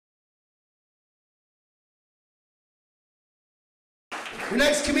Your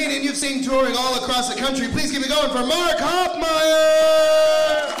next comedian you've seen touring all across the country. Please keep it going for Mark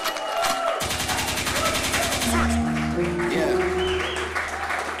Hoffmeier!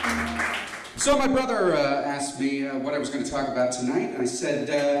 So my brother asked me what I was going to talk about tonight. I said,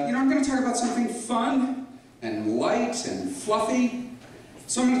 I'm going to talk about something fun and light and fluffy.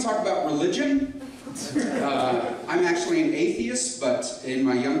 So I'm going to talk about religion. I'm actually an atheist, but in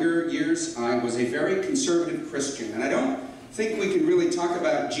my younger years, I was a very conservative Christian. And I don't think we can really talk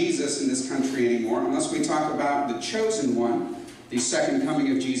about Jesus in this country anymore unless we talk about the chosen one, the second coming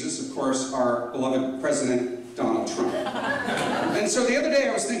of Jesus, of course, our beloved President Donald Trump. And so the other day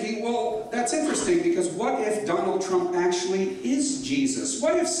I was thinking, well, that's interesting, because what if Donald Trump actually is Jesus?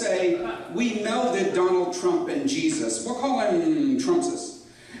 What if, say, we melded Donald Trump and Jesus? We'll call him Trumpsus.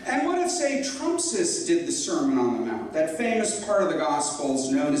 And what if, say, Trumpsus did the Sermon on the Mount, that famous part of the Gospels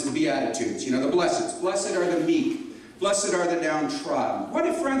known as the Beatitudes, you know, the Blesseds. Blessed are the meek, blessed are the downtrodden. What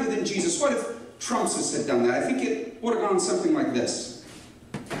if, rather than Jesus, what if Trumpsus had done that? I think it would have gone something like this.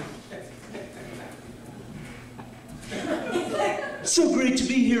 So great to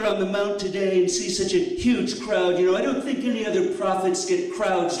be here on the Mount today and see such a huge crowd. You know, I don't think any other prophets get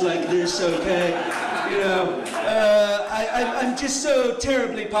crowds like this, okay? You know, I'm just so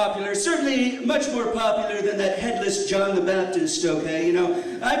terribly popular, certainly much more popular than that headless John the Baptist, okay? You know,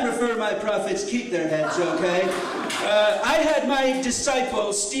 I prefer my prophets keep their heads, okay? I had my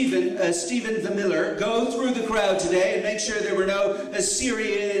disciple, Stephen the Miller, go through the crowd today and make sure there were no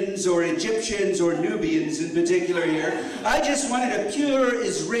Assyrians or Egyptians or Nubians in particular here. I just wanted a pure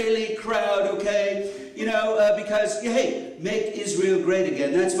Israeli crowd, okay? You know, because, hey, make Israel great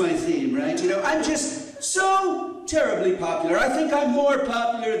again. That's my theme, right? You know, I'm just so terribly popular. I think I'm more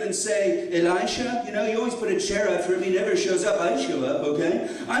popular than, say, Elisha. You know, you always put a chair out for him. He never shows up. I show up, okay?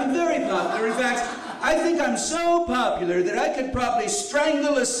 I'm very popular. In fact, I think I'm so popular that I could probably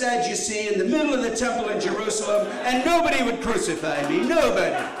strangle a Sadducee in the middle of the temple in Jerusalem and nobody would crucify me.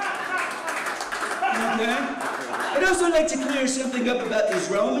 Nobody. Okay? I'd also like to clear something up about these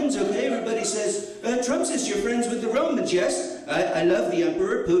Romans, okay? Everybody says, Trump says you're friends with the Romans, yes? I love the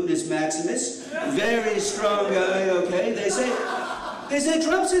emperor, Putinus Maximus. Very strong guy, okay? They say,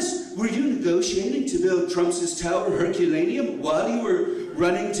 Trump says, were you negotiating to build Trump's Tower Herculaneum while you were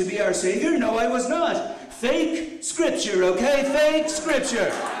running to be our savior? No, I was not. Fake scripture, okay? Fake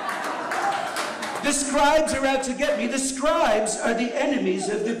scripture. The scribes are out to get me. The scribes are the enemies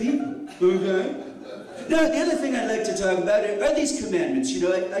of the people, okay? Now, the other thing I'd like to talk about are these commandments. You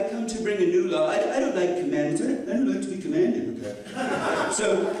know, I come to bring a new law. I don't like commandments. I don't like to be commanded, okay?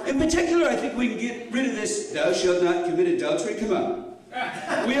 So, in particular, I think we can get rid of this, thou shalt not commit adultery. Come on.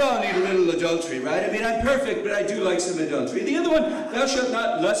 We all need a little adultery, right? I mean, I'm perfect, but I do like some adultery. The other one, thou shalt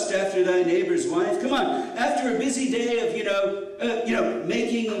not lust after thy neighbor's wife. Come on. After a busy day of,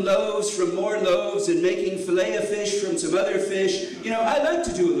 making loaves from more loaves and making fillet of fish from some other fish, you know, I like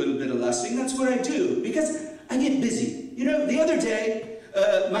to do a little bit of lusting. That's what I do, because I get busy. You know, the other day,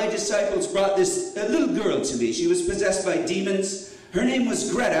 my disciples brought this little girl to me. She was possessed by demons. Her name was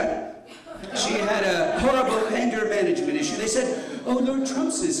Greta. She had a horrible anger management issue. They said, oh, Lord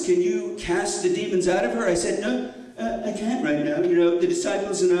Trumpsus, can you cast the demons out of her? I said, no, I can't right now. You know, the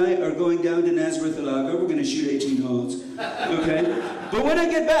disciples and I are going down to Nazareth Alago. We're going to shoot 18 holes, okay? But when I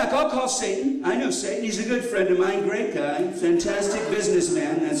get back, I'll call Satan. I know Satan. He's a good friend of mine, great guy, fantastic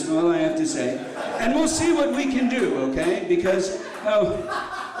businessman. That's all I have to say. And we'll see what we can do, okay? Because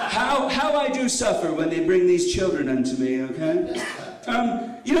how I do suffer when they bring these children unto me, okay?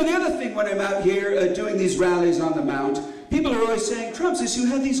 You know, the other thing when I'm out here doing these rallies on the Mount, people are always saying, Trumpsus, you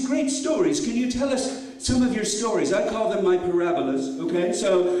have these great stories. Can you tell us some of your stories? I call them my parabolas, okay?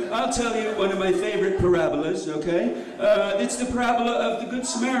 So I'll tell you one of my favorite parabolas, okay? It's the parabola of the Good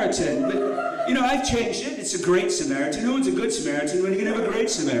Samaritan. But, you know, I've changed it. It's a great Samaritan. No one's a good Samaritan when you can have a great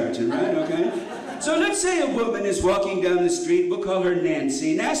Samaritan, right? Okay? So let's say a woman is walking down the street. We'll call her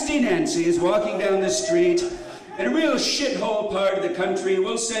Nancy. Nasty Nancy is walking down the street in a real shithole part of the country.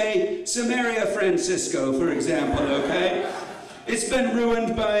 We'll say Samaria, Francisco, for example, okay? It's been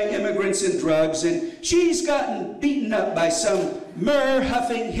ruined by immigrants and drugs, and she's gotten beaten up by some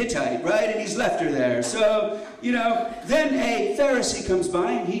myrrh-huffing Hittite, right? And he's left her there. So, you know, then a Pharisee comes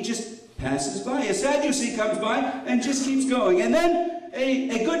by, and he just passes by. A Sadducee comes by and just keeps going. And then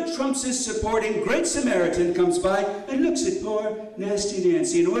a good Trumpsus supporting Great Samaritan comes by and looks at poor, nasty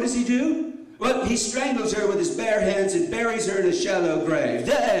Nancy. And what does he do? Well, he strangles her with his bare hands and buries her in a shallow grave.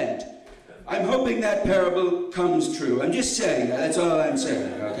 The end. I'm hoping that parable comes true. I'm just saying that. That's all I'm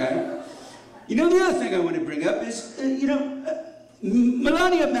saying, okay? You know, the other thing I want to bring up is,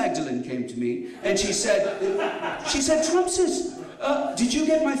 Melania Magdalene came to me, and she said, Trumpsus, did you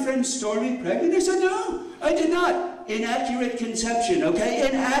get my friend Stormy pregnant? I said, no, I did not. Inaccurate conception, okay?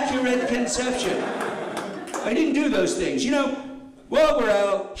 Inaccurate conception. I didn't do those things. You know, while we're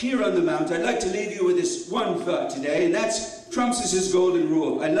out here on the mount, I'd like to leave you with this one thought today, and that's Trump's golden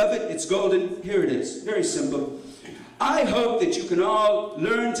rule. I love it. It's golden. Here it is. Very simple. I hope that you can all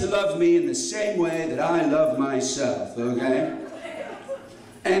learn to love me in the same way that I love myself, okay?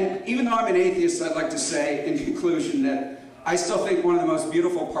 And even though I'm an atheist, I'd like to say in conclusion that I still think one of the most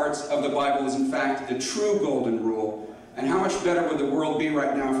beautiful parts of the Bible is in fact the true golden rule. And how much better would the world be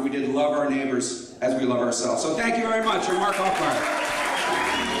right now if we did love our neighbors as we love ourselves. So thank you very much. I'm Mark Hoffmeier.